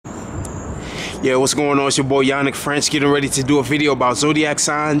Yeah, what's going on? It's your boy Yannick French, getting ready to do a video about zodiac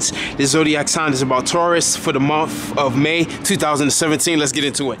signs. This zodiac sign is about Taurus for the month of May 2017. Let's get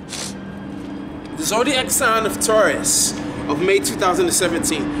into it. The zodiac sign of Taurus of May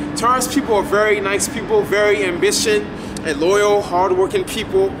 2017. Taurus people are very nice people, very ambitious and loyal, hardworking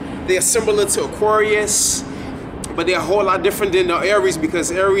people. They are similar to Aquarius, but they're a whole lot different than the Aries,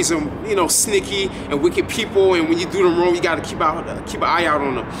 because Aries are, you know, sneaky and wicked people, and when you do them wrong, you got to keep an eye out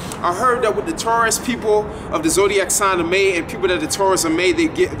on them. I heard that with the Taurus people of the zodiac sign of May and people that the Taurus are May,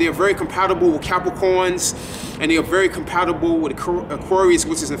 they're very compatible with Capricorns, and they are very compatible with Aquarius,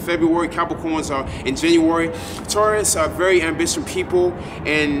 which is in February. Capricorns are in January. Taurus are very ambitious people,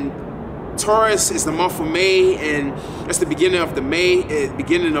 and Taurus is the month of May, and that's the beginning of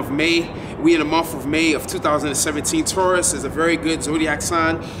May. We in the month of May of 2017. Taurus is a very good zodiac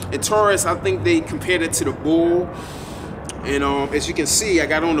sign, and Taurus, I think they compared it to the bull. And as you can see, I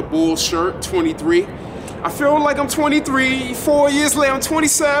got on the bull shirt, 23. I feel like I'm 23. 4 years later, I'm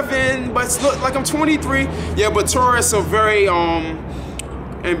 27, but it's look like I'm 23. Yeah, but Taurus are very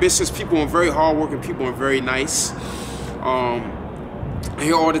ambitious people and very hardworking people and very nice. I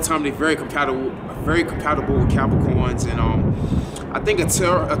hear all the time they're very compatible with Capricorns, and I think a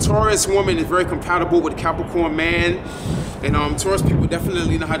Taurus woman is very compatible with a Capricorn man, and Taurus people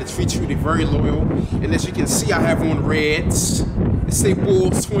definitely know how to treat you. They're very loyal, and as you can see, I have on reds. It say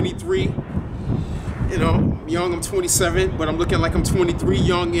Bulls 23. You know, I'm young, I'm 27, but I'm looking like I'm 23,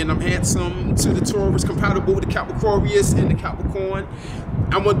 young and I'm handsome. To the Taurus, compatible with the Capricornius and the Capricorn.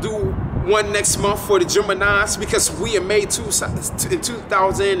 I'm gonna do one next month for the Geminis, because we in May in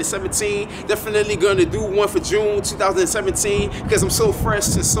 2017. Definitely gonna do one for June 2017, because I'm so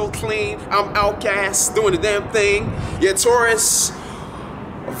fresh and so clean. I'm outcast, doing the damn thing. Yeah, Taurus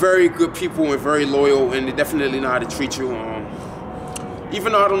are very good people and very loyal, and they definitely know how to treat you.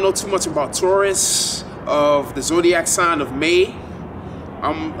 Even though I don't know too much about Taurus of the zodiac sign of May,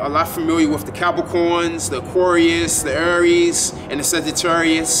 I'm a lot familiar with the Capricorns, the Aquarius, the Aries, and the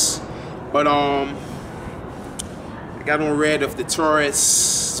Sagittarius. But I got on red of the Taurus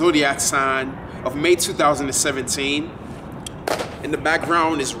zodiac sign of May 2017. In the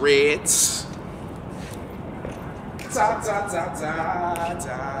background is reds. Taurus,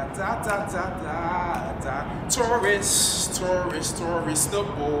 the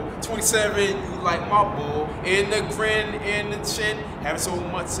bull. 27, you like my bull. And the grin and the chin, having so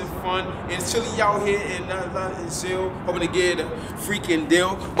much fun. And it's chilly out here in the chill, hoping to get a freaking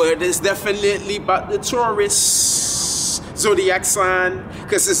deal. But it's definitely about the Taurus zodiac sign,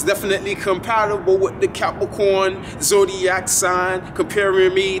 because it's definitely compatible with the Capricorn zodiac sign,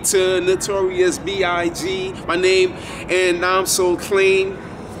 comparing me to Notorious B.I.G. my name, and I'm so clean.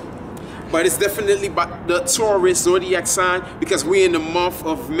 But it's definitely about the Taurus zodiac sign, because we're in the month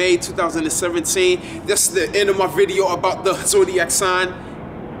of May 2017. That's the end of my video about the zodiac sign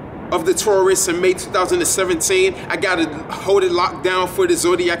of the Taurus in May 2017. I gotta hold it locked down for the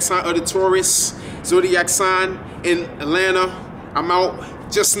zodiac sign of the Taurus zodiac sign in Atlanta. I'm out.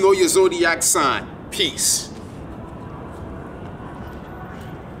 Just know your zodiac sign. Peace.